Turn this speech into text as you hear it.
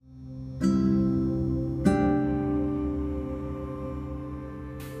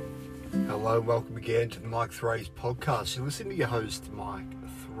Hello, welcome again to the Mike Thrays podcast. You're listening to your host, Mike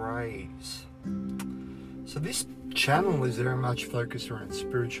Thrays. So this channel is very much focused around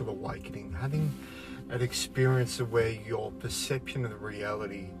spiritual awakening, having an experience of where your perception of the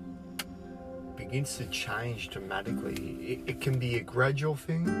reality begins to change dramatically. It can be a gradual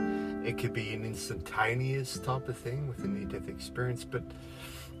thing, it could be an instantaneous type of thing with a near-death experience, but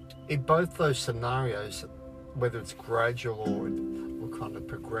in both those scenarios, whether it's gradual or kind of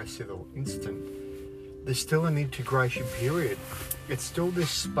progressive or instant, there's still an integration period. It's still this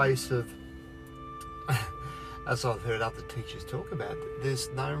space of, as I've heard other teachers talk about, there's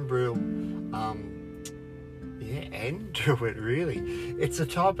no real end to it really. It's a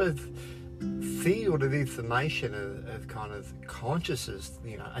type of field of information of kind of consciousness,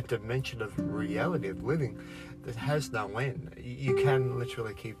 a dimension of reality, of living that has no end. You can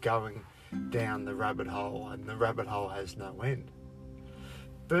literally keep going down the rabbit hole, and the rabbit hole has no end.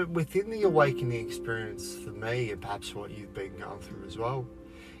 But within the awakening experience, for me, and perhaps what you've been going through as well,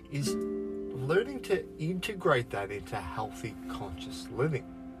 is learning to integrate that into healthy conscious living.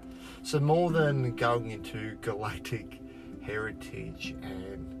 So more than going into galactic heritage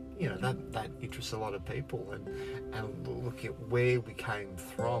and that interests a lot of people, and look at where we came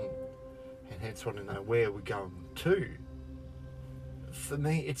from and hence want to know where we're going to. For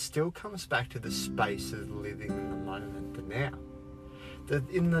me, it still comes back to the space of living in the moment, the now. That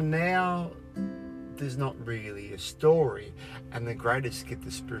in the now, there's not really a story, and the greatest gift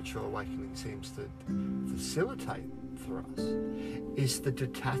the spiritual awakening seems to facilitate for us is the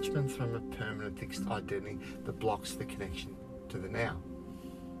detachment from a permanent fixed identity that blocks the connection to the now.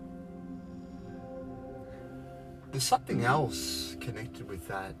 There's something else connected with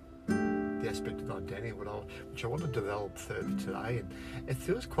that, the aspect of identity, which I want to develop further today, and it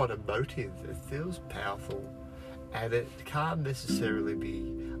feels quite emotive, it feels powerful, and it can't necessarily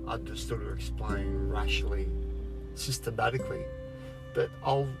be understood or explained rationally, systematically, but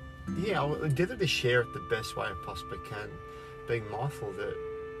I'll endeavour to share it the best way I possibly can, being mindful that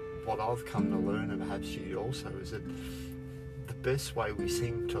what I've come to learn, and perhaps you also, is that the best way we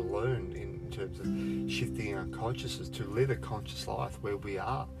seem to learn in terms of shifting our consciousness to live a conscious life where we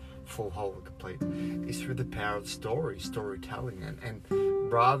are full, whole and complete is through the power of storytelling, and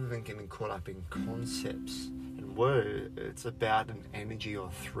rather than getting caught up in concepts and words, it's about an energy or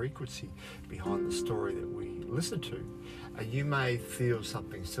frequency behind the story that we listen to. You may feel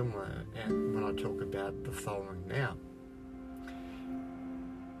something similar when I talk about the following now,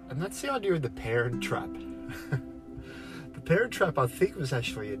 and that's the idea of the parent trap. The Parent Trap, I think, was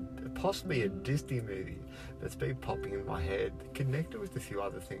actually possibly a Disney movie that's been popping in my head, connected with a few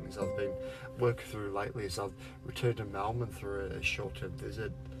other things I've been working through lately as I've returned to Melbourne through a short-term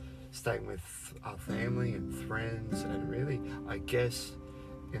visit, staying with our family and friends, and really, I guess,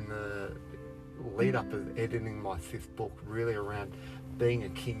 in the lead-up of editing my 5th book, really around being a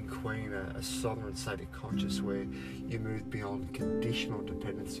king, queen, a sovereign state of conscious where you move beyond conditional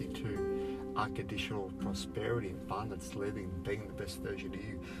dependency to unconditional prosperity, abundance, living, being the best version of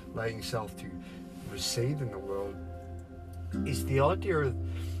you, allowing yourself to receive in the world, is the idea of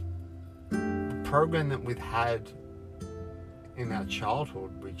the program that we've had in our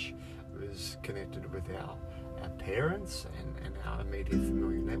childhood, which was connected with our parents and our immediate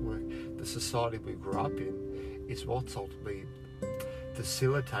familiar network. The society we grew up in is what's ultimately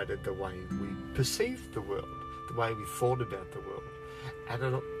facilitated the way we perceived the world, the way we thought about the world.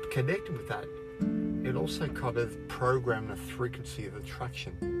 And connected with that, it also kind of programmed a frequency of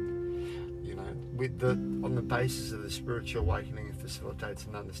attraction. On the basis of the spiritual awakening, it facilitates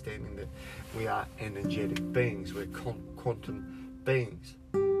an understanding that we are energetic beings, we're quantum beings.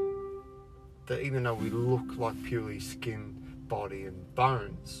 That even though we look like purely skin, body and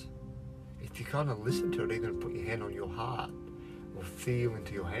bones, if you kind of listen to it, even put your hand on your heart or feel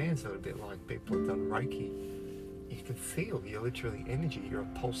into your hands a little bit like people have done Reiki, you can feel you're literally energy, you're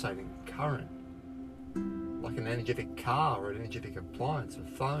a pulsating current. Like an energetic car or an energetic appliance, a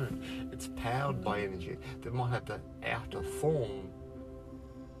phone, it's powered by energy that might have the outer form,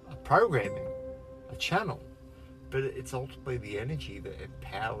 a programming, a channel, but it's ultimately the energy that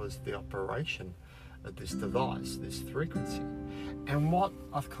empowers the operation of this device, this frequency. And what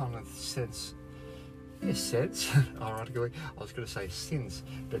I've kind of ironically, I was going to say since,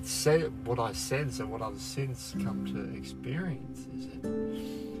 but what I sense and what I've since come to experience is that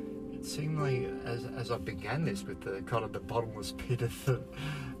it seemed like as I began this with the kind of the bottomless pit of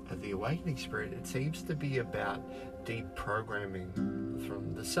the awakening spirit, it seems to be about deprogramming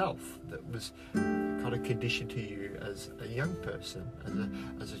from the self that was kind of conditioned to you as a young person,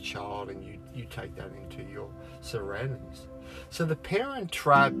 as a child, and you take that into your surroundings. So the parent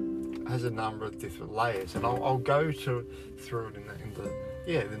trap has a number of different layers, and I'll go through it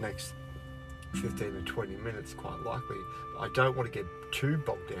in the next 15 to 20 minutes, quite likely. I don't want to get too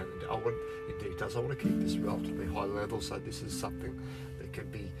bogged down in details. I want to keep this relatively high level, so this is something that can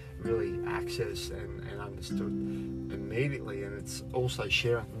be really accessed and understood immediately. And it's also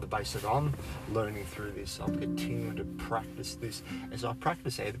sharing on the basis that I'm learning through this. I'm continuing to practice this as I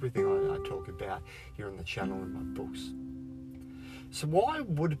practice everything I talk about here on the channel in my books. So why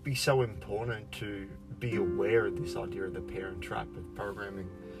would it be so important to be aware of this idea of the parent trap of programming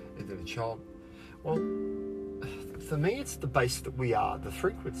into the child? Well, for me, it's the base that we are, the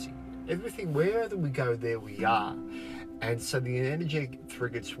frequency. Everything, wherever we go, there we are. And so the energetic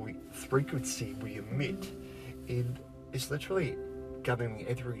frequency we emit is literally governing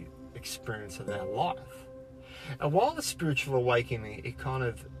every experience of our life. And while the spiritual awakening, it kind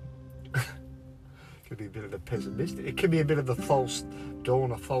of could be a bit of the pessimistic, it can be a bit of the false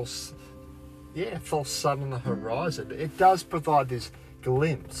dawn, a false sun on the horizon. It does provide this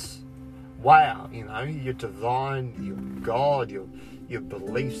glimpse. Wow, your divine, your God, your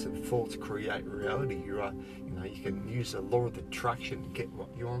beliefs and thoughts create reality. You can use the law of attraction to get what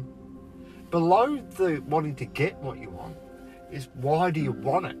you want. Below the wanting to get what you want is, why do you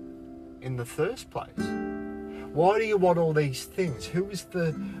want it in the first place? Why do you want all these things? Who is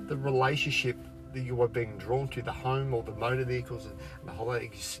the relationship that you are being drawn to, the home or the motor vehicles and the whole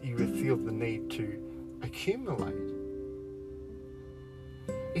thing you feel the need to accumulate?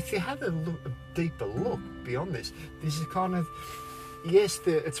 If you have a deeper look beyond this is kind of, yes,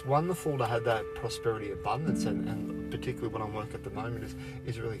 it's wonderful to have that prosperity, abundance, and particularly what I'm working at the moment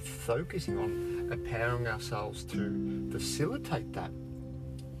is really focusing on empowering ourselves to facilitate that.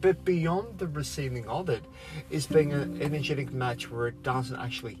 But beyond the receiving of it is being an energetic match where it doesn't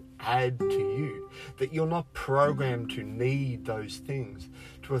actually add to you, that you're not programmed to need those things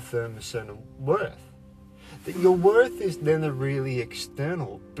to affirm a certain worth. That your worth is then really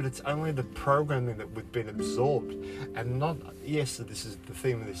external, but it's only the programming that we've been absorbed, and not, yes, this is the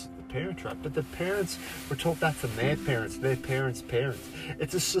theme of this, the parent trap, but the parents were taught that from their parents' parents.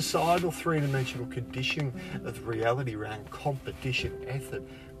 It's a societal three-dimensional conditioning of reality around competition, effort,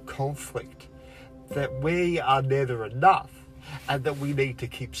 conflict, that we are never enough, and that we need to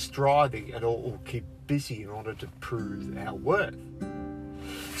keep striving and or keep busy in order to prove our worth.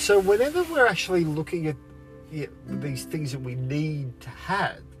 So whenever we're actually looking at these things that we need to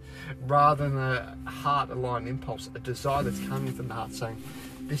have, rather than a heart-aligned impulse, a desire that's coming from the heart saying,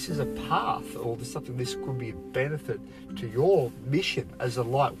 this is a path, or this could be a benefit to your mission as a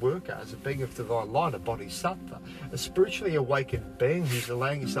light worker, as a being of divine light, a bodhisattva, a spiritually awakened being who's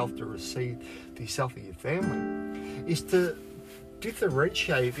allowing yourself to receive to yourself and your family, is to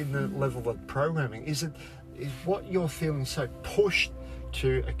differentiate in the level of programming. Is what you're feeling so pushed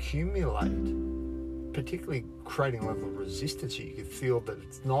to accumulate, particularly creating a level of resistance, so you can feel that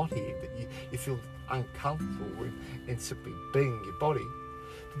it's not here, that you feel uncomfortable in simply being your body.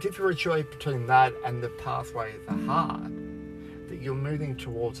 To differentiate between that and the pathway of the heart, that you're moving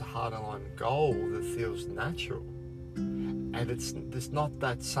towards a heart-aligned goal that feels natural. And there's not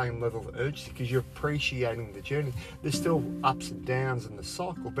that same level of urgency because you're appreciating the journey. There's still ups and downs in the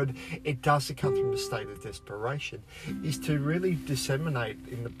cycle, but it doesn't come from a state of desperation. Is to really disseminate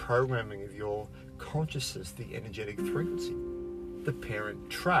in the programming of your consciousness the energetic frequency, the parent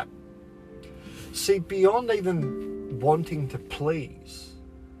trap. See, beyond even wanting to please,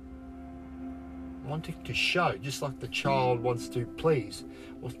 wanting to show, just like the child wants to please,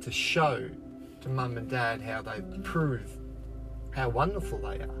 or to show to mum and dad how they prove how wonderful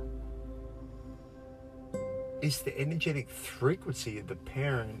they are, is the energetic frequency of the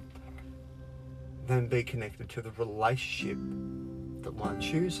parent then be connected to the relationship that one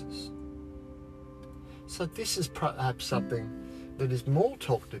chooses. So this is perhaps something that is more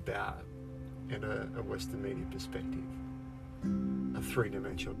talked about in a Western media perspective, a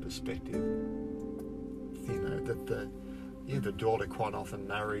three-dimensional perspective. That the daughter quite often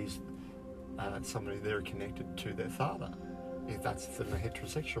marries somebody they're connected to their father, if that's in a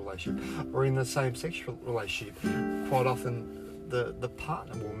heterosexual relationship, or in the same sexual relationship. Quite often the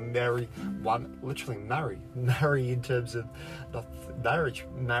partner will marry in terms of not marriage,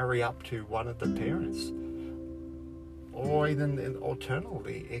 marry up to one of the parents. Or even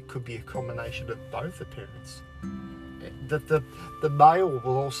alternatively, it could be a combination of both the parents. That the male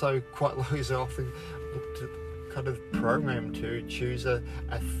will also quite often look to kind of program to choose a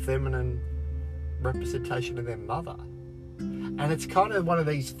feminine representation of their mother. And it's kind of one of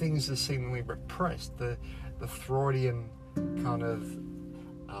these things that's seemingly repressed. The Freudian kind of,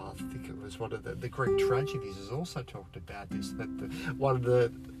 I think it was one of the Greek tragedies has also talked about this, that one of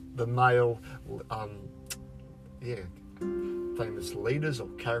the the male, famous leaders or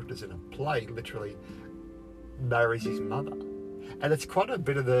characters in a play literally marries his mother. And it's quite a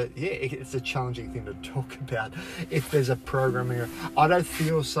bit of it's a challenging thing to talk about if there's a programming. I don't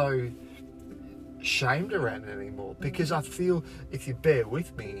feel so shamed around it anymore, because I feel, if you bear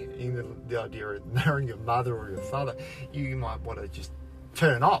with me in the idea of marrying your mother or your father, you might want to just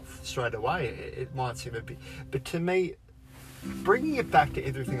turn off straight away. It might seem a bit, but to me, bringing it back to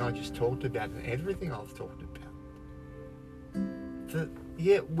everything I just talked about and everything I've talked about,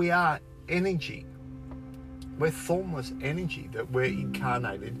 we are energy. We're formless energy that we're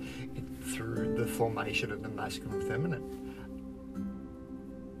incarnated through the formation of the masculine and feminine.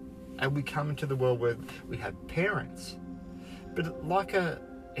 And we come into the world where we have parents. But like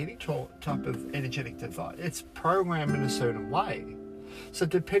any type of energetic device, it's programmed in a certain way. So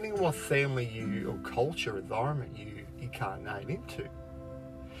depending on what family or culture, environment you incarnate into,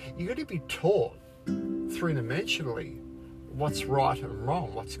 you're going to be taught three-dimensionally what's right and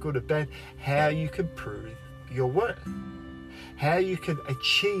wrong, what's good or bad, how you can prove your worth, how you can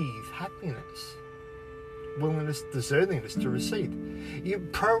achieve happiness, willingness, deservingness to receive. You're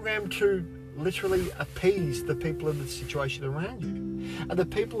programmed to literally appease the people in the situation around you. And the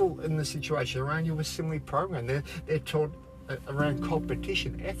people in the situation around you were similarly programmed. They're taught around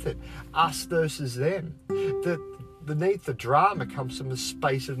competition, effort, us versus them. The need for drama comes from the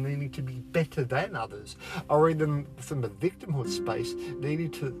space of needing to be better than others, or even from a victimhood space, needing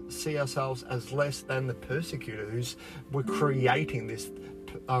to see ourselves as less than the persecutor we're creating this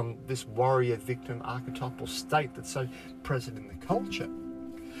warrior victim archetypal state that's so present in the culture.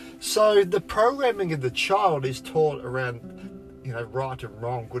 So the programming of the child is taught around, right and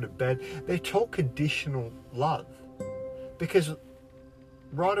wrong, good and bad. They're taught conditional love, because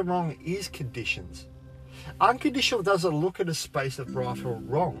right and wrong is conditions. Unconditional doesn't look at a space of right or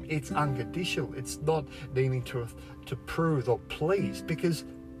wrong. It's unconditional. It's not needing to prove or please, because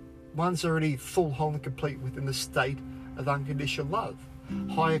one's already full, whole and complete within the state of unconditional love.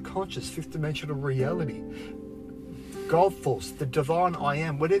 Higher conscious, fifth dimensional reality, God force, the divine I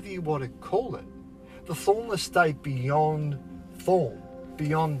am, whatever you want to call it. The formless state beyond form,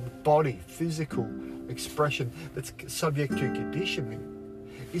 beyond body, physical expression that's subject to conditioning,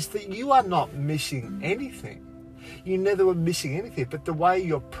 is that you are not missing anything. You never were missing anything, but the way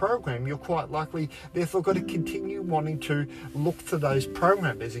you're programmed, you're quite likely, therefore, got to continue wanting to look for those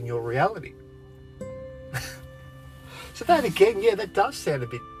programmers in your reality. So that again, that does sound a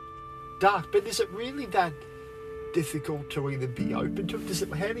bit dark, but is it really that difficult to even be open to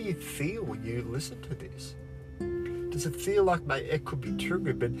it? How do you feel when you listen to this? Does it feel like it could be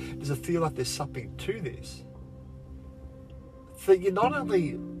triggered, but does it feel like there's something to this? So you're not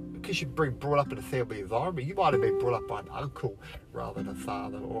only, because you've been brought up in a family environment, you might have been brought up by an uncle rather than a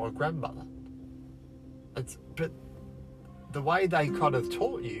father or a grandmother. But the way they kind of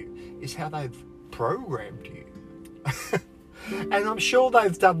taught you is how they've programmed you. And I'm sure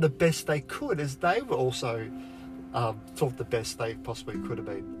they've done the best they could, as they were also taught the best they possibly could have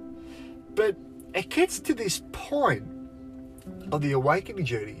been. But it gets to this point of the awakening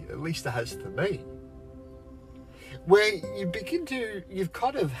journey, at least it has for me, where you've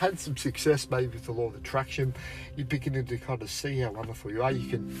kind of had some success maybe with the law of attraction. You're beginning to kind of see how wonderful you are. You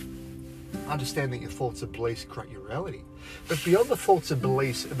can understand that your thoughts and beliefs create your reality. But beyond the thoughts and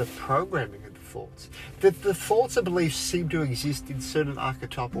beliefs and the programming of the thoughts, that the thoughts and beliefs seem to exist in certain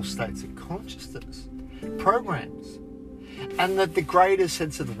archetypal states of consciousness, programs. And that the greater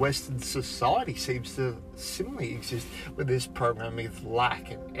sense of Western society seems to similarly exist, where there's programming of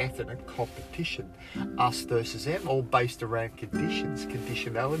lack and effort and competition, us versus them, all based around conditions,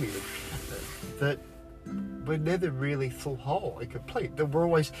 conditionality, that we're never really full, whole and complete, that we're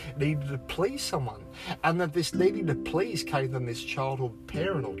always needing to please someone, and that this needing to please came from this childhood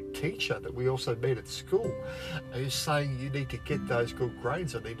parent or teacher that we also meet at school, who's saying you need to get those good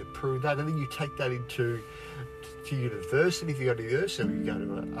grades, I need to prove that, and then you take that into university. If you go to university, you go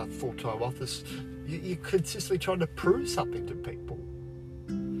to a full-time office, you're consistently trying to prove something to people,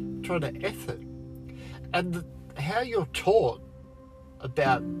 trying to effort. And how you're taught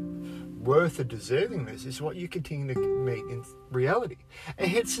about worth and deservingness is what you continue to meet in reality. And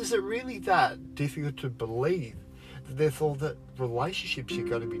hence, is it really that difficult to believe that therefore that relationships you're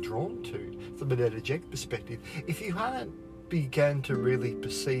going to be drawn to from an energetic perspective, if you haven't began to really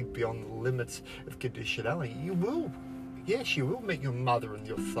perceive beyond the limits of conditionality, you will meet your mother and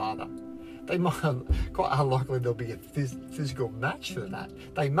your father. They might, quite unlikely there'll be a physical match for that.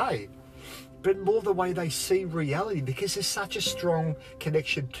 They may, but more the way they see reality, because there's such a strong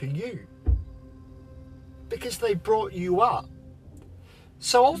connection to you, because they brought you up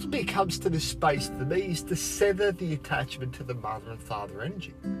So ultimately it comes to this space to me is to sever the attachment to the mother and father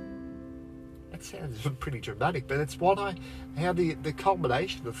energy. That sounds pretty dramatic, but it's how the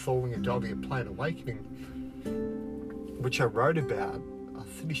culmination of Falling and Dying and Plain Awakening, which I wrote about, I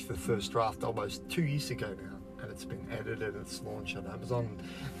finished the first draft almost 2 years ago now, and it's been edited and it's launched on Amazon.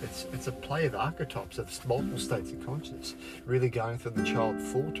 It's a play of archetypes of multiple states of consciousness, really going from the child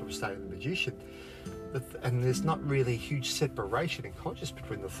fool to a state of the magician. And there's not really a huge separation in consciousness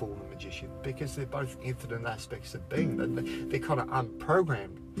between the fool and the magician, because they're both infinite aspects of being. They're kind of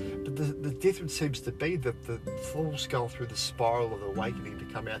unprogrammed. But the difference seems to be that the fools go through the spiral of awakening to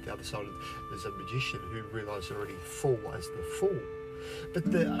come out the other side as a magician who realises they're already full as the fool.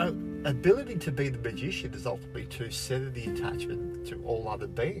 But the ability to be the magician is ultimately to sever the attachment to all other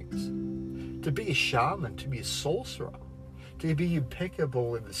beings. To be a shaman, to be a sorcerer, to be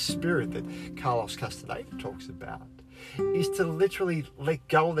impeccable in the spirit that Carlos Castaneda talks about, is to literally let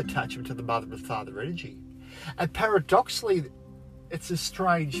go of attachment to the mother and father energy. And paradoxically, it's a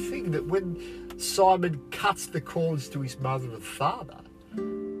strange thing that when Simon cuts the cords to his mother and father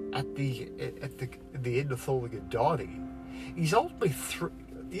at the end of Falling and Dying, he's ultimately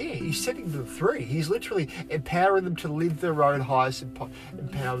he's setting them free. He's literally empowering them to live their own highest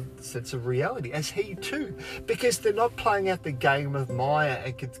empowered sense of reality, as he too, because they're not playing out the game of Maya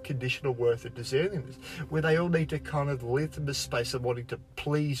and conditional worth and deservingness, where they all need to kind of live in the space of wanting to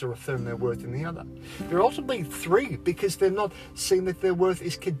please or affirm their worth in the other. They're ultimately free because they're not seeing that their worth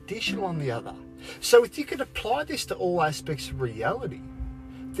is conditional on the other. So if you can apply this to all aspects of reality,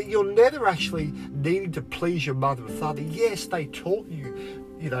 that you're never actually needing to please your mother and father. Yes, they taught you,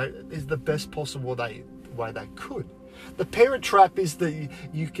 is the best possible way they could. The parent trap is that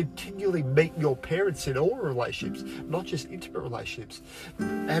you continually meet your parents in all relationships, not just intimate relationships.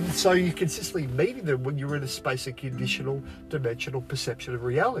 And so you're consistently meeting them when you're in a space of conditional, dimensional perception of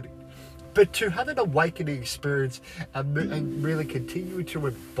reality. But to have an awakening experience and really continue to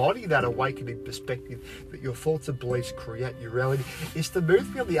embody that awakening perspective that your thoughts and beliefs create your reality is to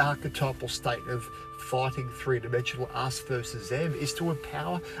move beyond the archetypal state of fighting three-dimensional us versus them, is to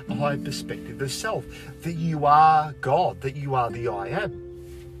empower a higher perspective of self, that you are God, that you are the I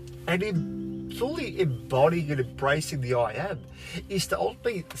am. And in fully embodying and embracing the I am is to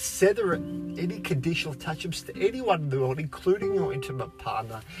ultimately sever any conditional attachments to anyone in the world, including your intimate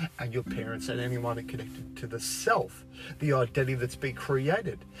partner and your parents and anyone connected to the self, the identity that's been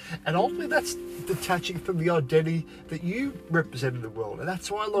created. And ultimately that's detaching from the identity that you represent in the world. And that's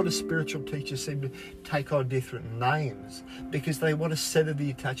why a lot of spiritual teachers seem to take on different names, because they want to sever the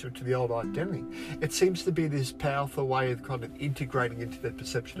attachment to the old identity. It seems to be this powerful way of kind of integrating into their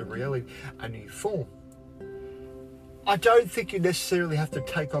perception of reality a new form. I don't think you necessarily have to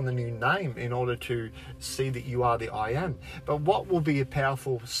take on the new name in order to see that you are the I am. But what will be a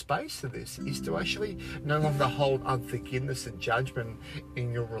powerful space to this is to actually no longer hold unforgiveness and judgment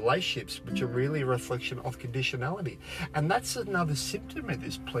in your relationships, which are really a reflection of conditionality. And that's another symptom of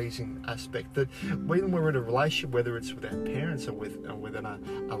this pleasing aspect, that when we're in a relationship, whether it's with our parents or with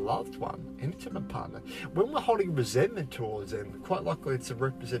a loved one, an intimate partner, when we're holding resentment towards them, quite likely it's a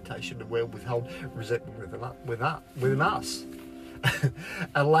representation of where we hold resentment within us.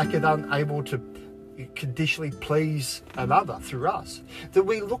 A lack of unable to conditionally please another through us, that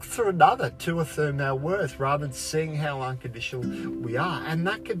we look through another to affirm our worth rather than seeing how unconditional we are. And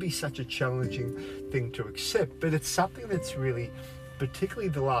that can be such a challenging thing to accept, but it's something that's really, particularly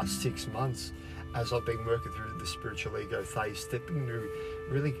the last 6 months as I've been working through the spiritual ego phase, stepping into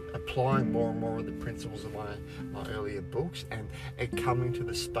really applying more and more of the principles of my earlier books and coming to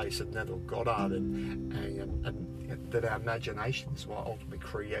the space of Neville Goddard and that our imagination is what ultimately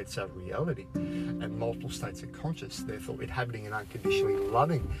creates our reality, and multiple states of consciousness, therefore inhabiting an unconditionally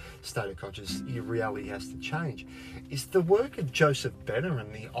loving state of consciousness, your reality has to change. It's the work of Joseph Benner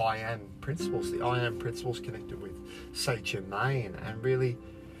and the I am principles. The I am principles connected with Saint Germain, and really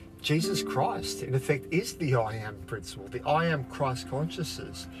Jesus Christ, in effect, is the I am principle, the I am Christ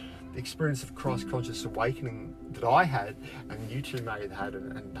consciousness, the experience of Christ conscious awakening that I had, and you two may have had,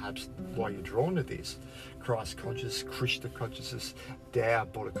 and perhaps why you're drawn to this, Christ consciousness, Krishna consciousness, Tao,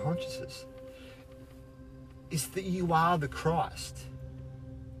 Buddha consciousness, is that you are the Christ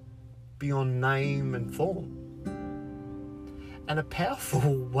beyond name and form. And a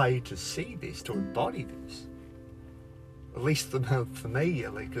powerful way to see this, to embody this, at least for me,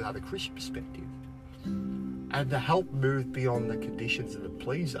 at least out of a Christian perspective, and to help move beyond the conditions of the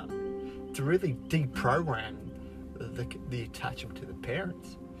pleaser, to really deprogram the attachment to the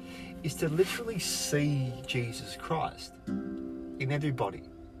parents, is to literally see Jesus Christ in everybody.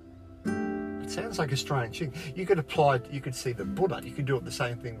 sounds like a strange thing. You could see the Buddha. You could do it the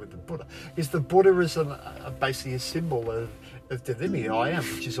same thing with the Buddha. Because the Buddha is basically a symbol of divinity, I am,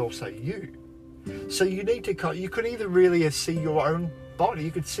 which is also you. So you need to, you could either really see your own body,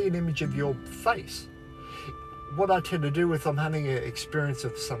 you could see an image of your face. What I tend to do if I'm having an experience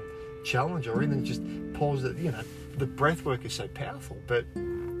of some challenge or even just pause it, the breath work is so powerful, but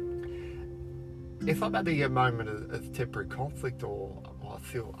if I'm having a moment of temporary conflict or I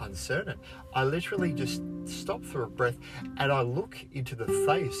feel uncertain, I literally just stop for a breath and I look into the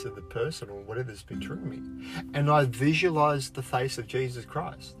face of the person or whatever's been triggering me, and I visualize the face of Jesus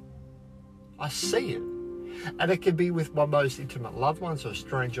Christ. I see it. And it can be with my most intimate loved ones or a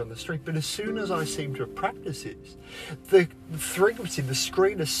stranger on the street. But as soon as I seem to practice this, the frequency, the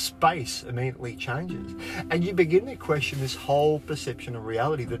screen of space immediately changes. And you begin to question this whole perception of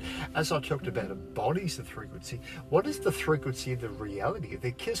reality that, as I talked about, embodies the frequency. What is the frequency of the reality?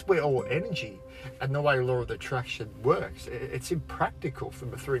 Because we're all energy, and the way law of attraction works, it's impractical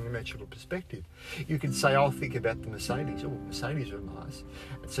from a three-dimensional perspective. You can say, I'll think about the Mercedes. Oh, Mercedes are nice.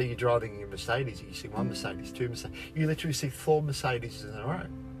 And so you're driving in a Mercedes, you see one Mercedes, two Mercedes. You literally see four Mercedes in a row.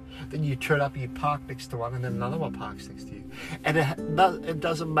 Then you turn up and you park next to one, and then another one parks next to you. And it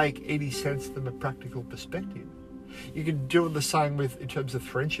doesn't make any sense from a practical perspective. You can do it the same in terms of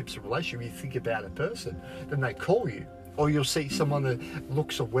friendships and relationships. You think about a person, then they call you. Or you'll see someone that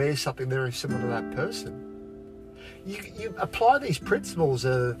looks or wears something very similar to that person. You apply these principles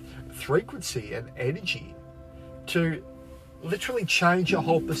of frequency and energy to literally change your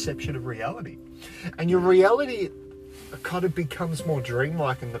whole perception of reality. And your reality kind of becomes more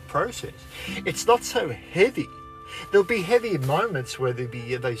dreamlike in the process. It's not so heavy. There'll be heavy moments where there'll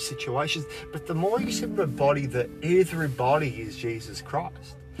be those situations, but the more you seem to embody that everybody is Jesus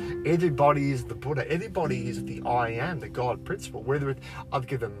Christ, everybody is the Buddha, everybody is the I am, the God principle. Whether I've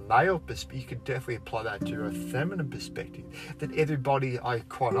given male perspective, you could definitely apply that to a feminine perspective. That everybody I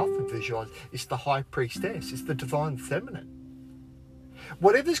quite often visualize is the high priestess, is the divine feminine.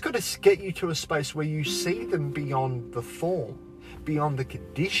 Whatever's got to get you to a space where you see them beyond the form, beyond the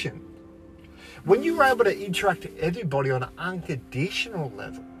condition. When you're able to interact with everybody on an unconditional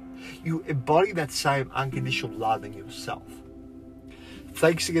level, you embody that same unconditional love in yourself.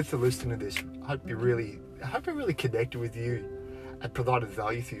 Thanks again for listening to this. I hope it really connected with you and provided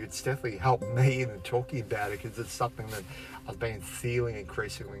value for you. It's definitely helped me in talking about it because it's something that I've been feeling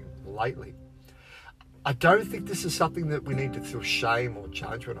increasingly lately. I don't think this is something that we need to feel shame or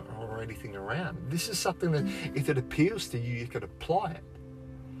judgment or anything around. This is something that if it appeals to you, you can apply it.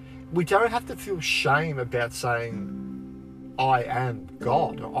 We don't have to feel shame about saying, I am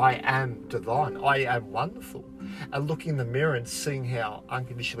God, or I am divine, I am wonderful, and looking in the mirror and seeing how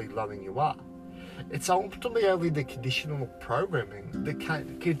unconditionally loving you are. It's ultimately only the conditional programming that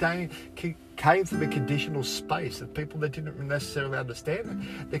came from a conditional space of people that didn't necessarily understand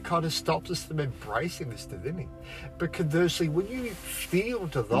it. That kind of stops us from embracing this divinity. But conversely, when you feel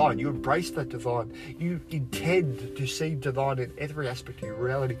divine, you embrace that divine, you intend to see divine in every aspect of your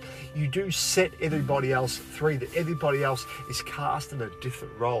reality, you do set everybody else free, that everybody else is cast in a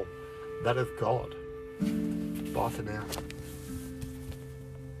different role, that of God. Bye for now.